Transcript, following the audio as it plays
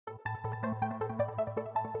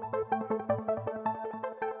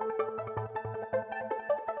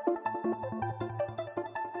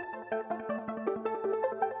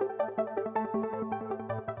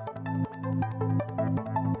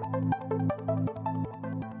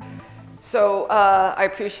So I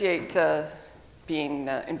appreciate being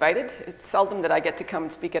invited. It's seldom that I get to come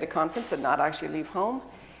and speak at a conference and not actually leave home.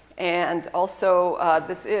 And also,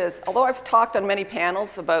 although I've talked on many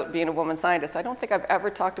panels about being a woman scientist, I don't think I've ever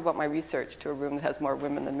talked about my research to a room that has more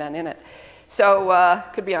women than men in it. So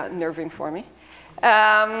it could be unnerving for me.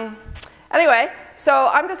 Anyway, so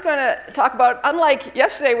I'm just going to talk about, unlike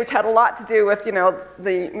yesterday, which had a lot to do with,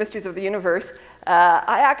 the mysteries of the universe,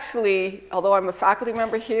 I actually, although I'm a faculty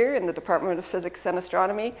member here in the Department of Physics and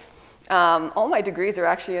Astronomy, all my degrees are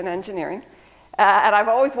actually in engineering. And I've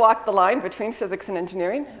always walked the line between physics and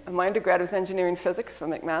engineering. My undergrad was engineering physics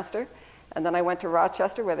from McMaster. And then I went to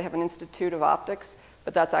Rochester, where they have an Institute of Optics,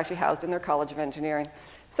 but that's actually housed in their College of Engineering.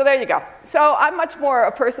 So there you go. So I'm much more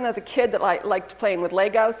a person as a kid that liked playing with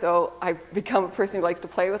Lego, so I've become a person who likes to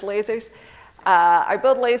play with lasers. I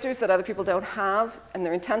build lasers that other people don't have, and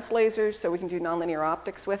they're intense lasers, so we can do nonlinear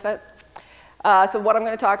optics with it. So what I'm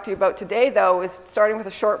going to talk to you about today, though, is starting with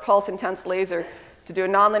a short pulse intense laser to do a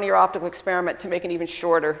nonlinear optical experiment to make an even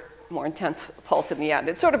shorter, more intense pulse in the end.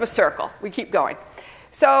 It's sort of a circle. We keep going.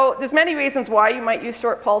 So there's many reasons why you might use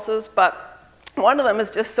short pulses, but one of them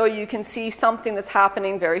is just so you can see something that's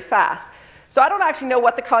happening very fast. So I don't actually know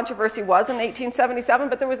what the controversy was in 1877,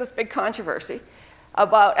 but there was this big controversy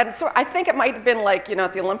about, and I think it might have been like,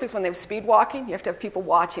 at the Olympics when they were speed walking, you have to have people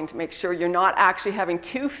watching to make sure you're not actually having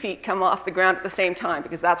 2 feet come off the ground at the same time,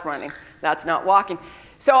 because that's running, that's not walking.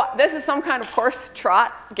 So this is some kind of horse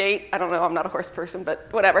trot gait. I don't know, I'm not a horse person, but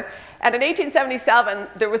whatever. And in 1877,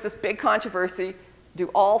 there was this big controversy. Do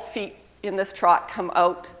all feet in this trot come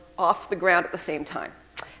out off the ground at the same time?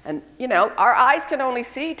 And our eyes can only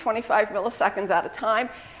see 25 milliseconds at a time.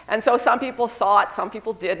 And so some people saw it, some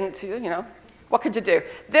people didn't, What could you do?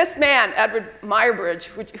 This man, Edward Muybridge,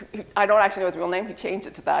 which I don't actually know his real name, he changed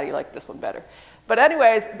it to that, he liked this one better. But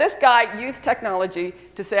anyways, this guy used technology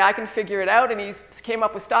to say, I can figure it out, and he came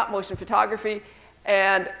up with stop motion photography,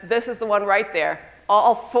 and this is the one right there.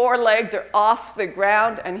 All 4 legs are off the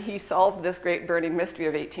ground, and he solved this great burning mystery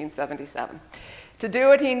of 1877. To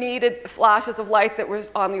do it, he needed flashes of light that were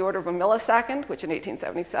on the order of a millisecond, which in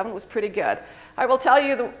 1877 was pretty good. I will tell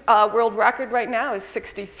you the world record right now is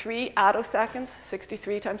 63 attoseconds,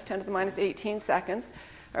 63 times 10 to the minus 18 seconds.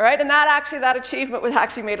 All right, and that achievement was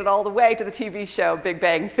actually made it all the way to the TV show Big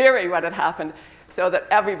Bang Theory when it happened, so that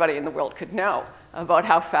everybody in the world could know about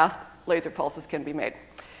how fast laser pulses can be made.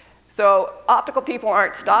 So optical people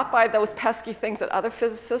aren't stopped by those pesky things that other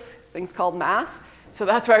physicists, things called mass. So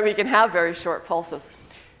that's why we can have very short pulses.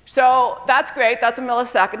 So that's great, that's a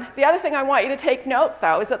millisecond. The other thing I want you to take note,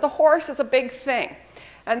 though, is that the horse is a big thing.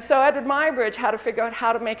 And so Edward Muybridge had to figure out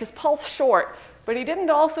how to make his pulse short, but he didn't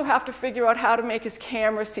also have to figure out how to make his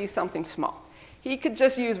camera see something small. He could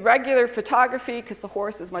just use regular photography, because the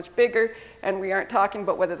horse is much bigger, and we aren't talking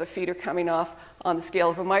about whether the feet are coming off on the scale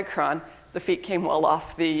of a micron. The feet came well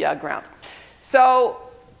off the ground. So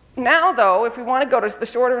now, though, if we want to go to the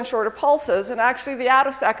shorter and shorter pulses, and actually the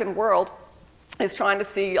attosecond world is trying to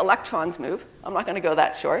see electrons move. I'm not going to go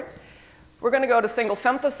that short. We're going to go to single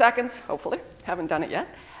femtoseconds, hopefully. Haven't done it yet.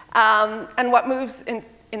 And what moves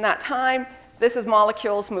in that time, this is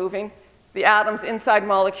molecules moving. The atoms inside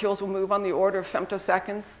molecules will move on the order of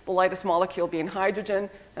femtoseconds, the lightest molecule being hydrogen,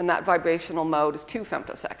 and that vibrational mode is 2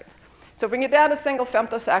 femtoseconds. So if we can get down to single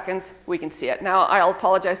femtoseconds, we can see it. Now, I'll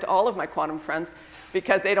apologize to all of my quantum friends,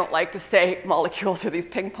 because they don't like to say molecules are these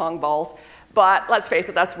ping pong balls. But let's face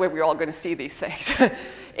it, that's where we're all going to see these things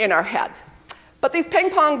in our heads. But these ping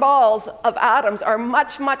pong balls of atoms are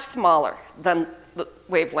much, much smaller than the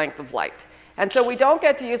wavelength of light. And so we don't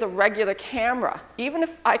get to use a regular camera. Even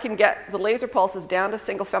if I can get the laser pulses down to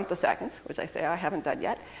single femtoseconds, which I say I haven't done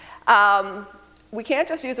yet, we can't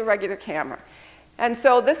just use a regular camera. And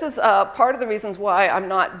so this is part of the reasons why I'm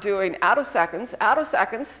not doing attoseconds.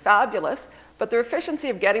 Attoseconds, fabulous, but their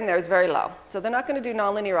efficiency of getting there is very low. So they're not going to do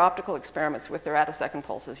nonlinear optical experiments with their attosecond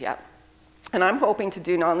pulses yet. And I'm hoping to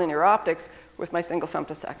do nonlinear optics with my single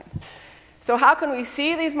femtosecond. So how can we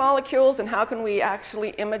see these molecules, and how can we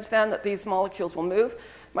actually image then that these molecules will move?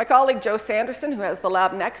 My colleague Joe Sanderson, who has the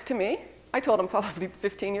lab next to me, I told him probably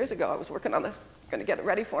 15 years ago I was working on this, going to get it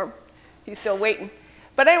ready for him. He's still waiting.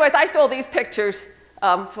 But anyways, I stole these pictures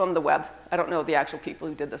from the web. I don't know the actual people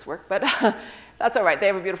who did this work, but that's all right. They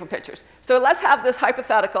have beautiful pictures. So let's have this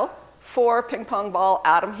hypothetical 4 ping pong ball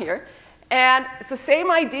atom here. And it's the same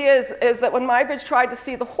idea as that when Muybridge tried to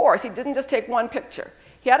see the horse, he didn't just take one picture.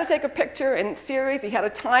 He had to take a picture in series. He had to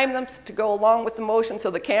time them to go along with the motion,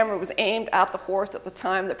 so the camera was aimed at the horse at the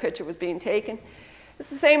time the picture was being taken. It's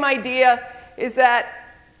the same idea, is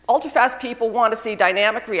that ultrafast people want to see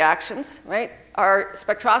dynamic reactions, right? Our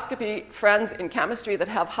spectroscopy friends in chemistry that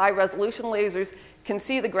have high resolution lasers can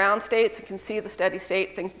see the ground states, can see the steady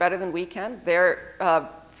state things better than we can. Their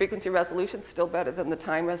frequency resolution is still better than the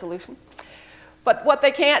time resolution. But what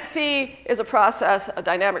they can't see is a process, a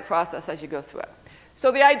dynamic process as you go through it.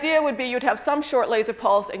 So the idea would be you'd have some short laser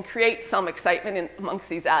pulse and create some excitement amongst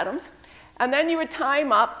these atoms. And then you would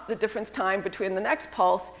time up the difference time between the next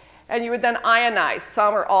pulse, and you would then ionize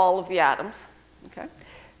some or all of the atoms. Okay?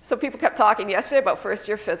 So people kept talking yesterday about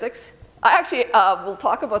first-year physics. I actually will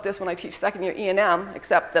talk about this when I teach second-year E&M,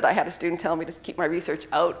 except that I had a student tell me to keep my research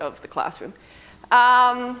out of the classroom.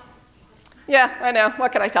 Yeah, I know.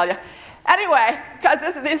 What can I tell you? Anyway, because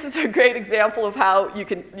this is a great example of how you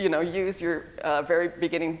can use your very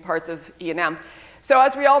beginning parts of E&M. So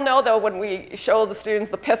as we all know, though, when we show the students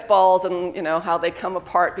the pith balls and how they come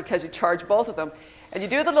apart because you charge both of them, and you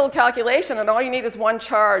do the little calculation, and all you need is one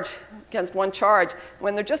charge against one charge.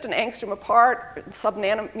 When they're just an angstrom apart,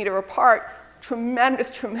 sub-nanometer apart, tremendous,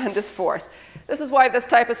 tremendous force. This is why this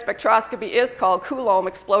type of spectroscopy is called Coulomb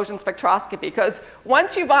explosion spectroscopy, because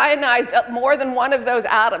once you've ionized more than one of those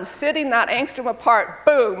atoms, sitting that angstrom apart,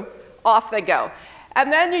 boom, off they go. And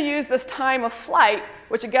then you use this time of flight,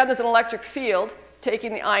 which again is an electric field,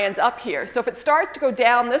 taking the ions up here. So if it starts to go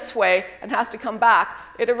down this way and has to come back,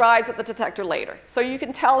 it arrives at the detector later. So you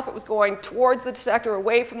can tell if it was going towards the detector or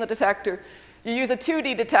away from the detector. You use a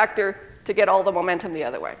 2D detector to get all the momentum the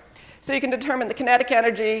other way. So you can determine the kinetic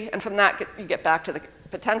energy, and from that you get back to the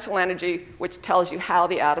potential energy, which tells you how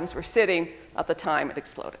the atoms were sitting at the time it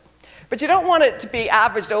exploded. But you don't want it to be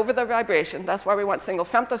averaged over the vibration. That's why we want single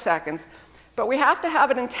femtoseconds. But we have to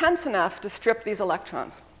have it intense enough to strip these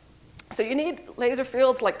electrons. So you need laser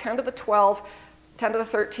fields like 10 to the 12, 10 to the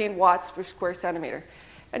 13 watts per square centimeter.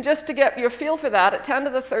 And just to get your feel for that, at 10 to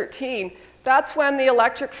the 13, that's when the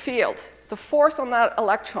electric field, the force on that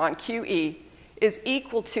electron, QE, is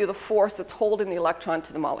equal to the force that's holding the electron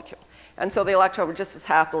to the molecule. And so the electron would just as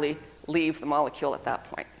happily leave the molecule at that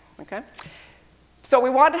point. Okay? So we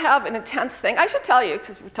want to have an intense thing. I should tell you,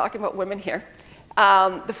 because we're talking about women here,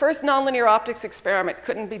 the first nonlinear optics experiment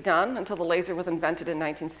couldn't be done until the laser was invented in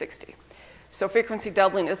 1960. So frequency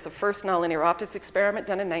doubling is the first nonlinear optics experiment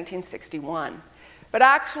done in 1961. But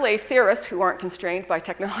actually, theorists who aren't constrained by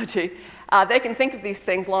technology, they can think of these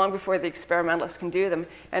things long before the experimentalists can do them.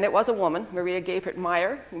 And it was a woman, Maria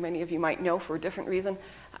Gapert-Meyer, who many of you might know for a different reason,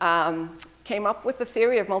 came up with the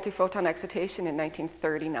theory of multiphoton excitation in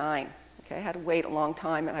 1939. Okay, had to wait a long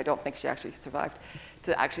time, and I don't think she actually survived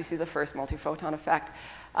to actually see the first multiphoton effect.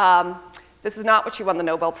 This is not what she won the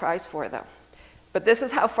Nobel Prize for, though. But this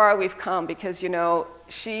is how far we've come, because,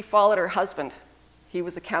 she followed her husband. He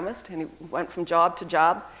was a chemist, and he went from job to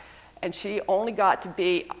job. And she only got to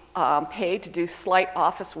be paid to do slight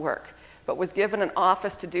office work, but was given an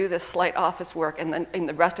office to do this slight office work, and then in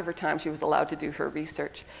the rest of her time, she was allowed to do her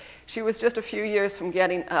research. She was just a few years from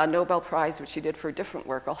getting a Nobel Prize, which she did for different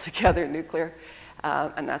work altogether, nuclear,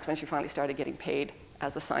 and that's when she finally started getting paid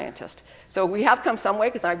as a scientist. So we have come some way,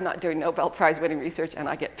 because I'm not doing Nobel Prize winning research, and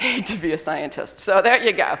I get paid to be a scientist. So there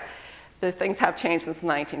you go. The things have changed since the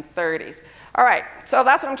 1930s. All right, so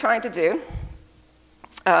that's what I'm trying to do.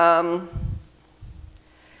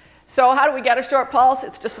 So how do we get a short pulse?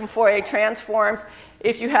 It's just from Fourier transforms.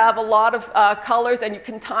 If you have a lot of colors and you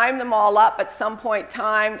can time them all up at some point in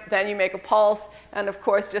time, then you make a pulse. And of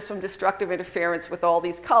course, just from destructive interference with all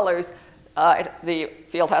these colors, the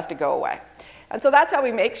field has to go away. And so that's how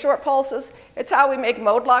we make short pulses. It's how we make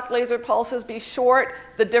mode-locked laser pulses be short.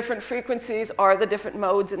 The different frequencies are the different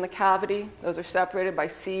modes in the cavity. Those are separated by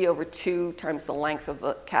C over 2 times the length of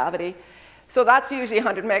the cavity. So that's usually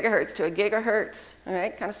 100 megahertz to a gigahertz, all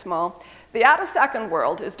right, kind of small. The attosecond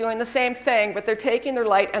world is doing the same thing, but they're taking their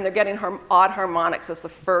light and they're getting odd harmonics as the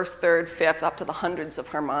first, third, fifth, up to the hundreds of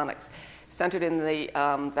harmonics, centered in the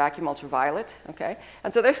vacuum ultraviolet, okay?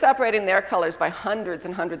 And so they're separating their colors by hundreds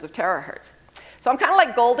and hundreds of terahertz. So I'm kind of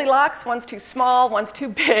like Goldilocks. One's too small, one's too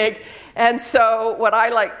big. And so what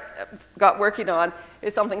I got working on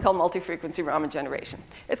is something called multi-frequency Raman generation.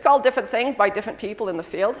 It's called different things by different people in the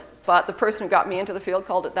field, but the person who got me into the field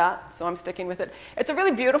called it that, so I'm sticking with it. It's a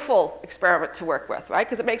really beautiful experiment to work with, right?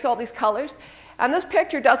 Because it makes all these colors. And this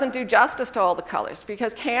picture doesn't do justice to all the colors,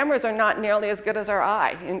 because cameras are not nearly as good as our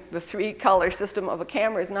eye. And the 3-color system of a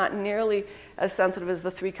camera is not nearly as sensitive as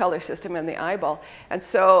the 3-color system in the eyeball. And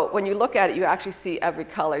so when you look at it, you actually see every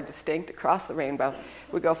color distinct across the rainbow.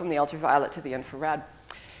 We go from the ultraviolet to the infrared.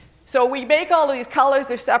 So we make all of these colors.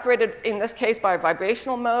 They're separated, in this case, by a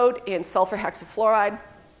vibrational mode in sulfur hexafluoride.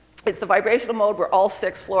 It's the vibrational mode where all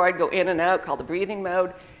 6 fluoride go in and out, called the breathing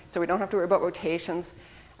mode, so we don't have to worry about rotations.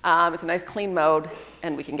 It's a nice clean mode,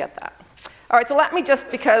 and we can get that. All right, so let me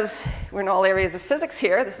just, because we're in all areas of physics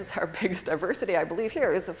here, this is our biggest diversity, I believe,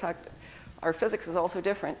 here, is the fact that our physics is also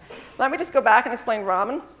different. Let me just go back and explain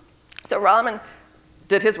Raman. So Raman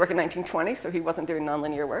did his work in 1920, so he wasn't doing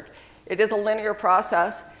nonlinear work. It is a linear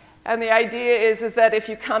process, and the idea is that if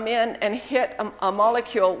you come in and hit a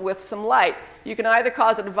molecule with some light, you can either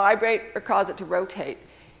cause it to vibrate or cause it to rotate.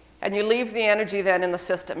 And you leave the energy then in the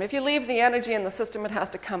system. If you leave the energy in the system, it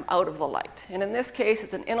has to come out of the light. And in this case,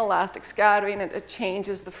 it's an inelastic scattering, and it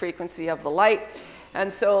changes the frequency of the light.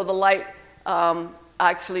 And so the light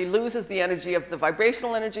actually loses the energy of the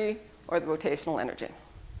vibrational energy or the rotational energy.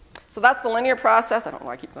 So that's the linear process. I don't know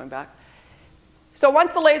why I keep going back. So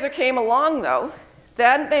once the laser came along, though,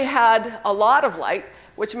 then they had a lot of light,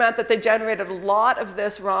 which meant that they generated a lot of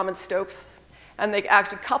this Raman-Stokes, and they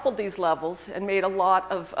actually coupled these levels and made a lot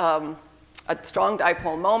of a strong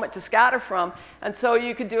dipole moment to scatter from. And so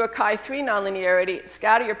you could do a chi-3 nonlinearity,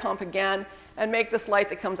 scatter your pump again, and make this light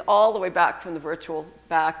that comes all the way back from the virtual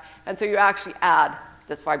back. And so you actually add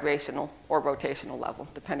this vibrational or rotational level,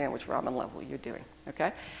 depending on which Raman level you're doing.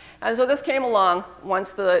 Okay? And so this came along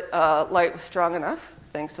once the light was strong enough,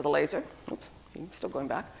 thanks to the laser. Oops, still going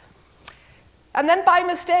back. And then by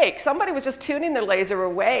mistake, somebody was just tuning their laser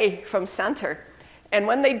away from center. And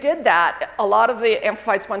when they did that, a lot of the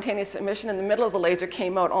amplified spontaneous emission in the middle of the laser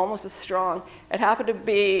came out almost as strong. It happened to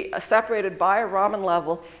be separated by a Raman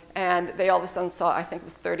level, and they all of a sudden saw, I think it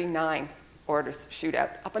was 39 orders shoot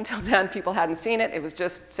out. Up until then, people hadn't seen it. It was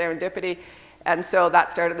just serendipity. And so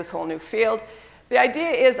that started this whole new field. The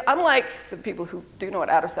idea is, unlike for the people who do know what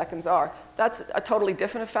attoseconds are, that's a totally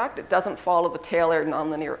different effect. It doesn't follow the Taylor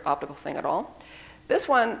nonlinear optical thing at all. This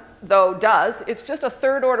one, though, does. It's just a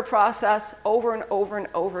third-order process over and over and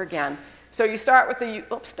over again. So you start with the,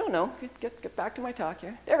 oops, no, get back to my talk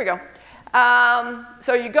here. There we go.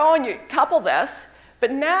 So you go and you couple this.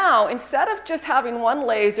 But now, instead of just having one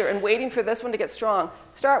laser and waiting for this one to get strong,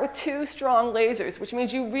 start with two strong lasers, which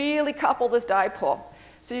means you really couple this dipole.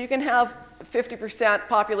 So you can have 50%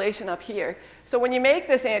 population up here. So when you make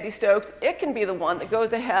this anti-Stokes, it can be the one that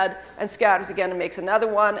goes ahead and scatters again and makes another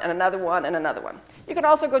one and another one and another one. You can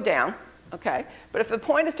also go down, okay? But if the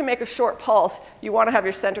point is to make a short pulse, you want to have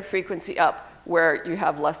your center frequency up where you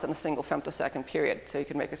have less than a single femtosecond period, so you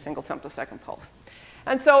can make a single femtosecond pulse.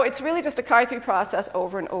 And so it's really just a chi-3 process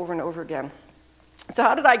over and over and over again. So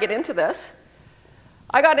how did I get into this?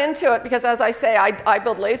 I got into it because, as I say, I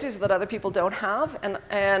build lasers that other people don't have,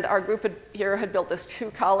 and our group here had built this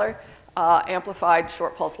two-color amplified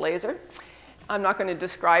short pulse laser. I'm not going to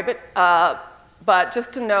describe it, but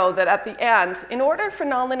just to know that at the end, in order for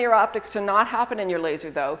nonlinear optics to not happen in your laser,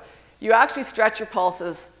 though, you actually stretch your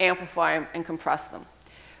pulses, amplify them, and compress them.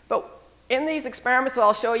 But in these experiments that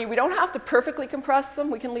I'll show you, we don't have to perfectly compress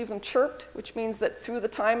them. We can leave them chirped, which means that through the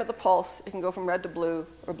time of the pulse, it can go from red to blue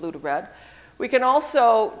or blue to red. We can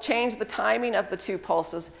also change the timing of the two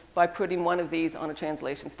pulses by putting one of these on a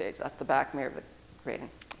translation stage. That's the back mirror of the grating.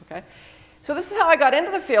 Okay? So this is how I got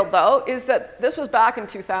into the field, though, is that this was back in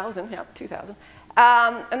 2000. Yeah, 2000.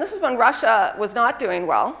 And this is when Russia was not doing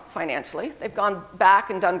well financially. They've gone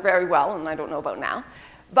back and done very well, and I don't know about now.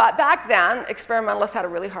 But back then, experimentalists had a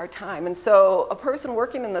really hard time. And so a person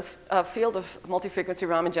working in this field of multi-frequency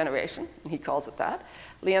Raman generation, and he calls it that,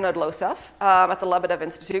 Leonid Losev, at the Lebedev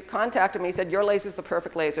Institute, contacted me. He said, your laser is the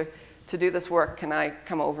perfect laser to do this work. Can I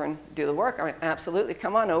come over and do the work? I went, absolutely,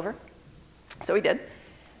 come on over. So he did.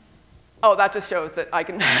 Oh, that just shows that I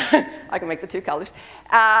can, I can make the two colors.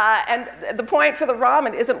 And the point for the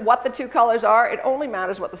Raman isn't what the two colors are. It only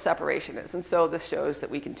matters what the separation is. And so this shows that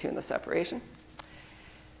we can tune the separation.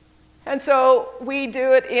 And so we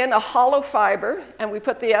do it in a hollow fiber, and we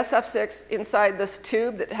put the SF6 inside this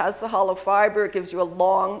tube that has the hollow fiber. It gives you a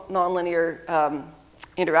long nonlinear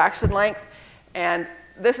interaction length. And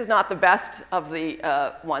this is not the best of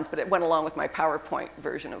the ones, but it went along with my PowerPoint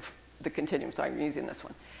version of the continuum, so I'm using this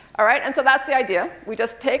one. All right, and so that's the idea. We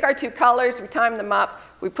just take our two colors, we time them up,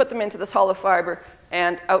 we put them into this hollow fiber,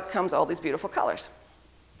 and out comes all these beautiful colors.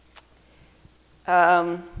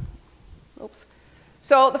 Oops.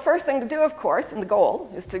 So the first thing to do, of course, and the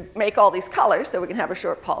goal, is to make all these colors so we can have a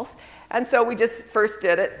short pulse. And so we just first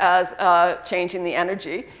did it as changing the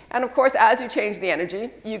energy. And of course, as you change the energy,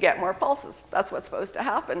 you get more pulses. That's what's supposed to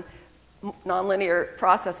happen. Nonlinear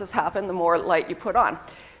processes happen the more light you put on.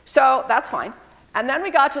 So that's fine. And then we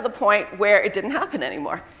got to the point where it didn't happen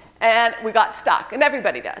anymore. And we got stuck, and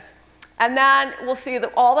everybody does. And then we'll see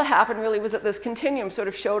that all that happened really was that this continuum sort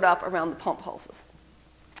of showed up around the pump pulses.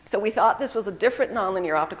 So we thought this was a different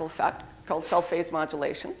nonlinear optical effect called self-phase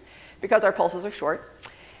modulation, because our pulses are short.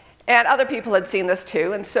 And other people had seen this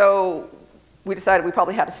too, and so we decided we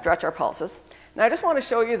probably had to stretch our pulses. Now I just want to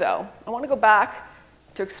show you though, I want to go back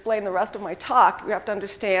to explain the rest of my talk. We have to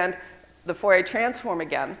understand the Fourier transform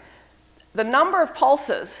again. The number of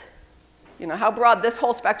pulses, you know, how broad this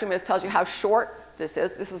whole spectrum is tells you how short this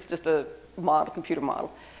is. This is just a model, computer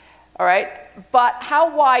model. All right, but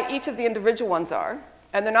how wide each of the individual ones are,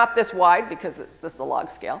 and they're not this wide because this is the log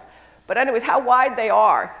scale, but anyways, how wide they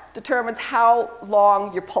are determines how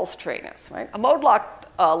long your pulse train is, right? A mode-locked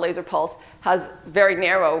laser pulse has very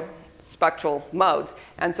narrow spectral modes,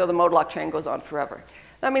 and so the mode-locked train goes on forever.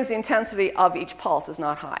 That means the intensity of each pulse is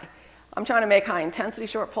not high. I'm trying to make high-intensity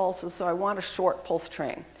short pulses, so I want a short pulse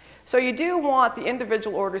train. So you do want the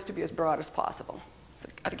individual orders to be as broad as possible. So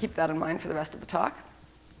I've got to keep that in mind for the rest of the talk.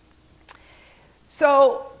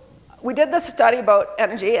 So we did this study about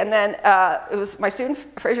energy, and then it was my student,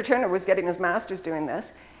 Fraser Turner, was getting his master's doing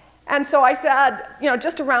this. And so I said, you know,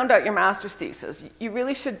 just to round out your master's thesis, you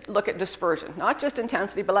really should look at dispersion. Not just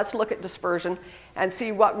intensity, but let's look at dispersion and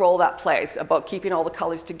see what role that plays about keeping all the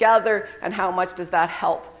colors together and how much does that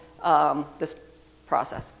help this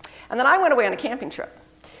process. And then I went away on a camping trip.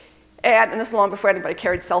 And this is long before anybody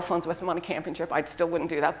carried cell phones with them on a camping trip. I still wouldn't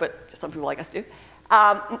do that, but some people like us do.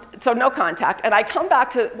 So no contact. And I come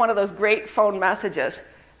back to one of those great phone messages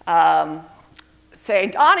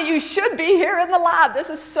saying, Donna, you should be here in the lab.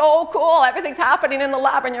 This is so cool. Everything's happening in the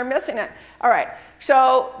lab and you're missing it. All right,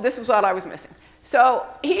 so this is what I was missing. So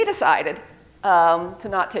he decided to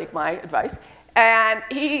not take my advice. And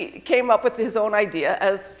he came up with his own idea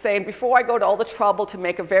of saying, before I go to all the trouble to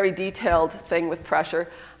make a very detailed thing with pressure,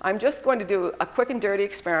 I'm just going to do a quick and dirty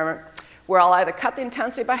experiment where I'll either cut the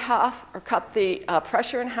intensity by half or cut the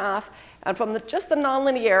pressure in half. And from just the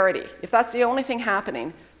nonlinearity, if that's the only thing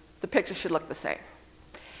happening, the picture should look the same.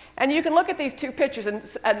 And you can look at these two pictures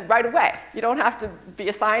and right away. You don't have to be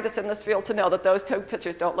a scientist in this field to know that those two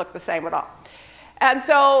pictures don't look the same at all. And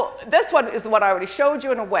so this one is the one I already showed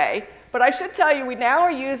you in a way. But I should tell you, we now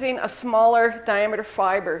are using a smaller diameter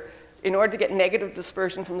fiber in order to get negative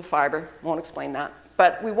dispersion from the fiber. Won't explain that.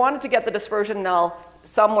 But we wanted to get the dispersion null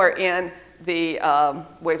somewhere in the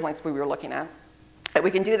wavelengths we were looking at. And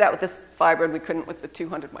we can do that with this fiber, and we couldn't with the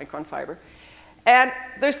 200 micron fiber. And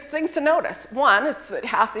there's things to notice. One is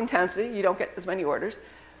half the intensity. You don't get as many orders.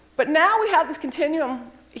 But now we have this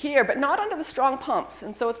continuum here, but not under the strong pumps.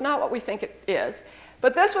 And so it's not what we think it is.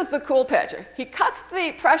 But this was the cool picture. He cuts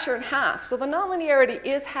the pressure in half, so the nonlinearity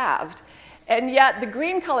is halved. And yet the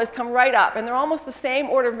green colors come right up, and they're almost the same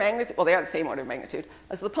order of magnitude. Well, they are the same order of magnitude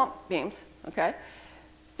as the pump beams. Okay?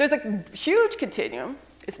 There's a huge continuum.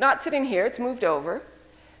 It's not sitting here. It's moved over.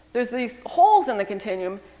 There's these holes in the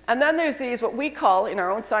continuum, and then there's these, what we call, in our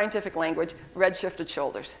own scientific language, redshifted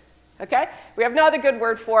shoulders. Okay? We have no other good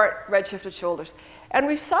word for it, redshifted shoulders. And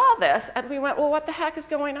we saw this, and we went, well, what the heck is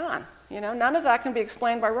going on? You know, none of that can be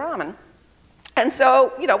explained by Raman. And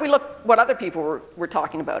so, you know, we looked what other people were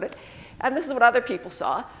talking about it. And this is what other people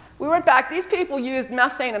saw. We went back. These people used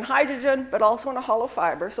methane and hydrogen, but also in a hollow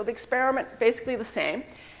fiber. So the experiment, basically the same.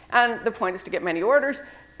 And the point is to get many orders.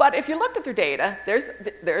 But if you looked at their data, there's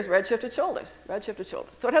redshifted shoulders, redshifted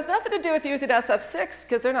shoulders. So it has nothing to do with using SF6,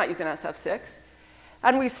 because they're not using SF6.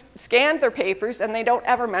 And we scanned their papers, and they don't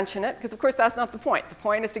ever mention it, because of course that's not the point. The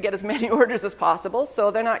point is to get as many orders as possible, so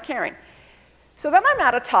they're not caring. So then I'm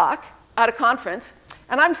at a talk, at a conference,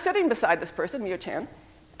 and I'm sitting beside this person, Mio Chan,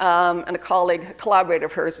 and a colleague, a collaborator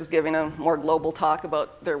of hers was giving a more global talk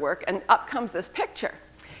about their work, and up comes this picture.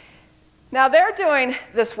 Now they're doing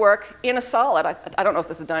this work in a solid. I don't know if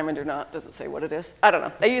this is diamond or not. Does it say what it is? I don't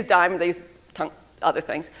know. They use diamond, they use other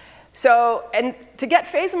things. So, and to get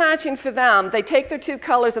phase matching for them, they take their two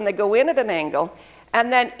colors and they go in at an angle,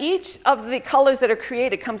 and then each of the colors that are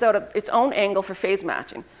created comes out at its own angle for phase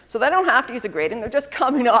matching. So they don't have to use a grating, they're just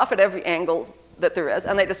coming off at every angle that there is,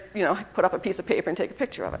 and they just, you know, put up a piece of paper and take a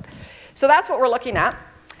picture of it. So that's what we're looking at.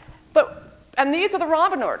 And these are the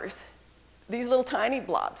Raman orders, these little tiny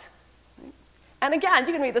blobs. And again,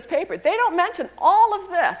 you can read this paper. They don't mention all of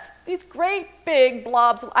this, these great big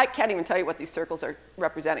blobs. I can't even tell you what these circles are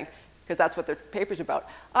representing, because that's what their paper's about.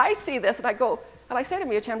 I see this, and I go, and I say to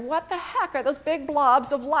Mia Chan, what the heck are those big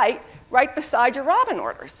blobs of light right beside your Raman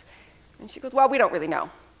orders? And she goes, well, we don't really know,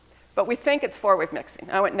 but we think it's four-wave mixing.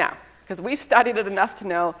 I went, no, because we've studied it enough to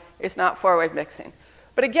know it's not four-wave mixing.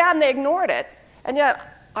 But again, they ignored it, and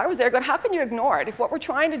yet I was there going, how can you ignore it if what we're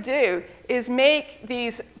trying to do is make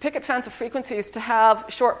these picket fence of frequencies to have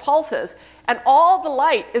short pulses, and all the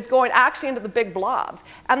light is going actually into the big blobs.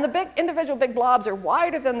 And the individual big blobs are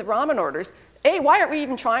wider than the Raman orders. A, why aren't we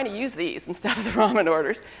even trying to use these instead of the Raman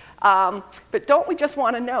orders? But don't we just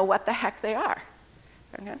want to know what the heck they are?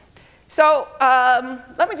 Okay? So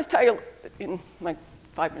let me just tell you in my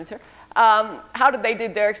 5 minutes here, how did they do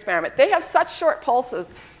their experiment? They have such short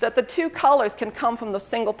pulses that the two colors can come from the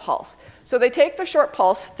single pulse. So they take the short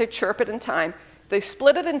pulse, they chirp it in time, they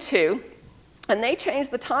split it in two, and they change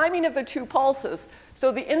the timing of the two pulses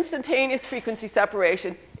so the instantaneous frequency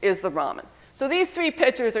separation is the Raman. So these three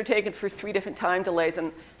pictures are taken for 3 different time delays,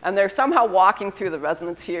 and they're somehow walking through the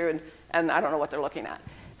resonance here, and I don't know what they're looking at,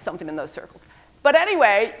 something in those circles. But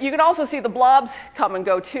anyway, you can also see the blobs come and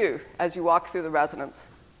go too as you walk through the resonance.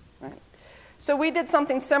 Right? So we did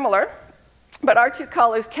something similar, but our two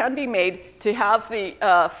colors can be made to have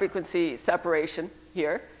the frequency separation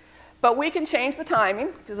here. But we can change the timing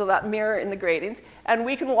because of that mirror in the gratings, and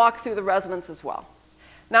we can walk through the resonance as well.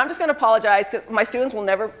 Now I'm just going to apologize because my students will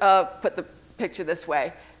never put the picture this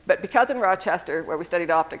way. But because in Rochester, where we studied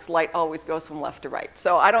optics, light always goes from left to right.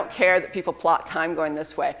 So I don't care that people plot time going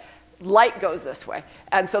this way. Light goes this way.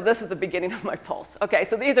 And so this is the beginning of my pulse. Okay,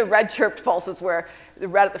 so these are red chirped pulses where the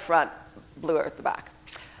red at the front, blue at the back.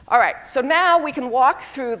 All right, so now we can walk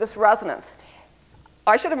through this resonance.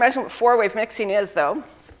 I should have mentioned what four-wave mixing is, though,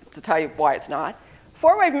 to tell you why it's not.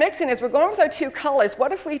 Four-wave mixing is we're going with our two colors.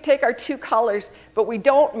 What if we take our two colors, but we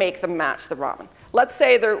don't make them match the Raman? Let's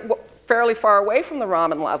say they're fairly far away from the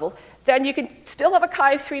Raman level. Then you can still have a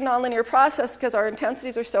chi-3 nonlinear process because our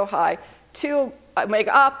intensities are so high. 2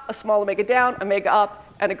 omega up, a small omega down, omega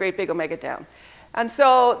up, and a great big omega down. And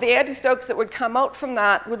so the anti-Stokes that would come out from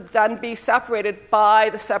that would then be separated by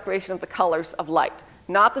the separation of the colors of light.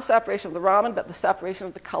 Not the separation of the Raman, but the separation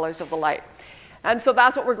of the colors of the light. And so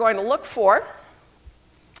that's what we're going to look for.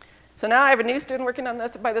 So now I have a new student working on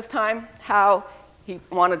this by this time, how he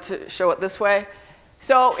wanted to show it this way.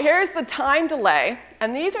 So here's the time delay,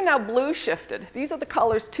 and these are now blue shifted. These are the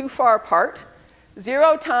colors too far apart.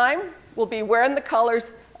 0 time will be when the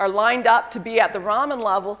colors are lined up to be at the Raman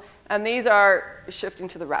level, and these are shifting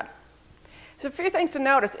to the red. So a few things to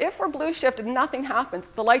notice. If we're blue shifted, nothing happens.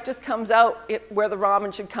 The light just comes out where the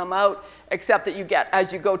Raman should come out, except that you get,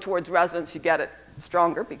 as you go towards resonance, you get it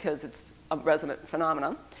stronger because it's a resonant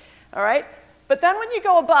phenomenon. All right? But then when you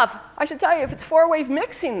go above, I should tell you, if it's four-wave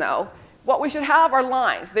mixing, though, what we should have are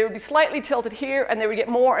lines. They would be slightly tilted here, and they would get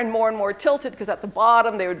more and more and more tilted, because at the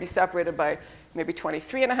bottom, they would be separated by maybe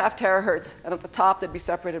 23.5 terahertz, and at the top, they'd be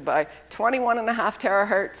separated by 21.5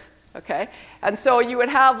 terahertz. Okay? And so you would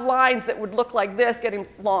have lines that would look like this, getting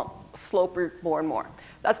long, sloper more and more.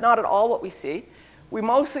 That's not at all what we see. We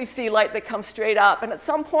mostly see light that comes straight up, and at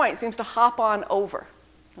some point, seems to hop on over.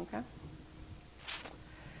 Okay?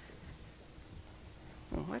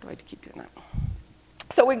 Oh, why do I keep doing that?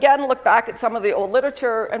 So we again look back at some of the old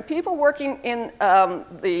literature, and people working in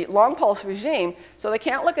the long pulse regime, so they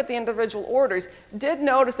can't look at the individual orders, did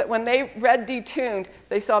notice that when they read detuned,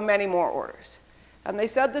 they saw many more orders. And they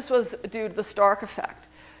said this was due to the Stark effect.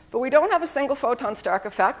 But we don't have a single photon Stark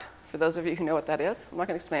effect, for those of you who know what that is. I'm not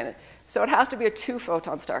going to explain it. So it has to be a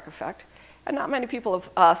 2-photon Stark effect. And not many people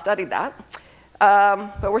have studied that,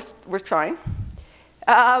 but we're trying.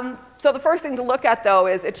 So the first thing to look at, though,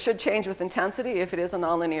 is it should change with intensity if it is a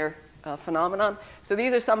nonlinear phenomenon. So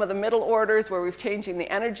these are some of the middle orders where we've changing the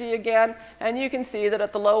energy again. And you can see that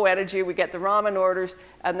at the low energy, we get the Raman orders,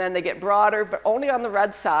 and then they get broader, but only on the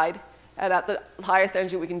red side. And at the highest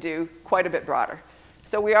energy, we can do quite a bit broader.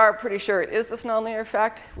 So we are pretty sure it is this nonlinear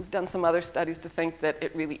effect. We've done some other studies to think that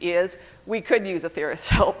it really is. We could use a theorist's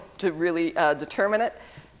help to really determine it.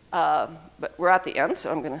 But we're at the end,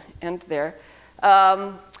 so I'm going to end there.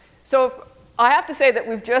 So I have to say that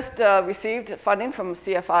we've just received funding from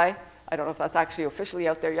CFI. I don't know if that's actually officially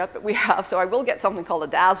out there yet, but we have. So I will get something called a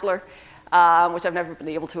dazzler, which I've never been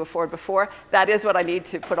able to afford before. That is what I need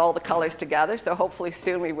to put all the colors together. So hopefully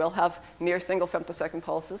soon we will have near single femtosecond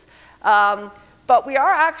pulses. But we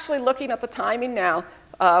are actually looking at the timing now.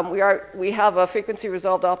 We have a frequency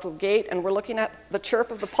resolved optical gate, and we're looking at the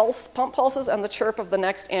chirp of the pump pulses and the chirp of the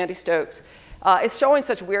next anti-Stokes. It's showing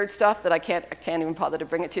such weird stuff that I can't even bother to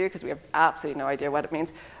bring it to you because we have absolutely no idea what it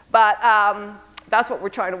means. But that's what we're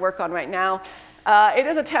trying to work on right now. It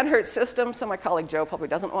is a 10 hertz system, so my colleague Joe probably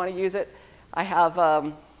doesn't want to use it. I have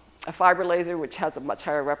a fiber laser, which has a much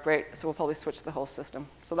higher rep rate, so we'll probably switch the whole system.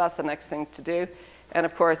 So that's the next thing to do. And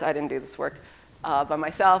of course, I didn't do this work by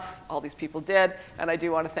myself. All these people did. And I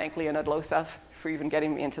do want to thank Leonid Losov for even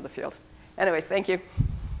getting me into the field. Anyways, thank you.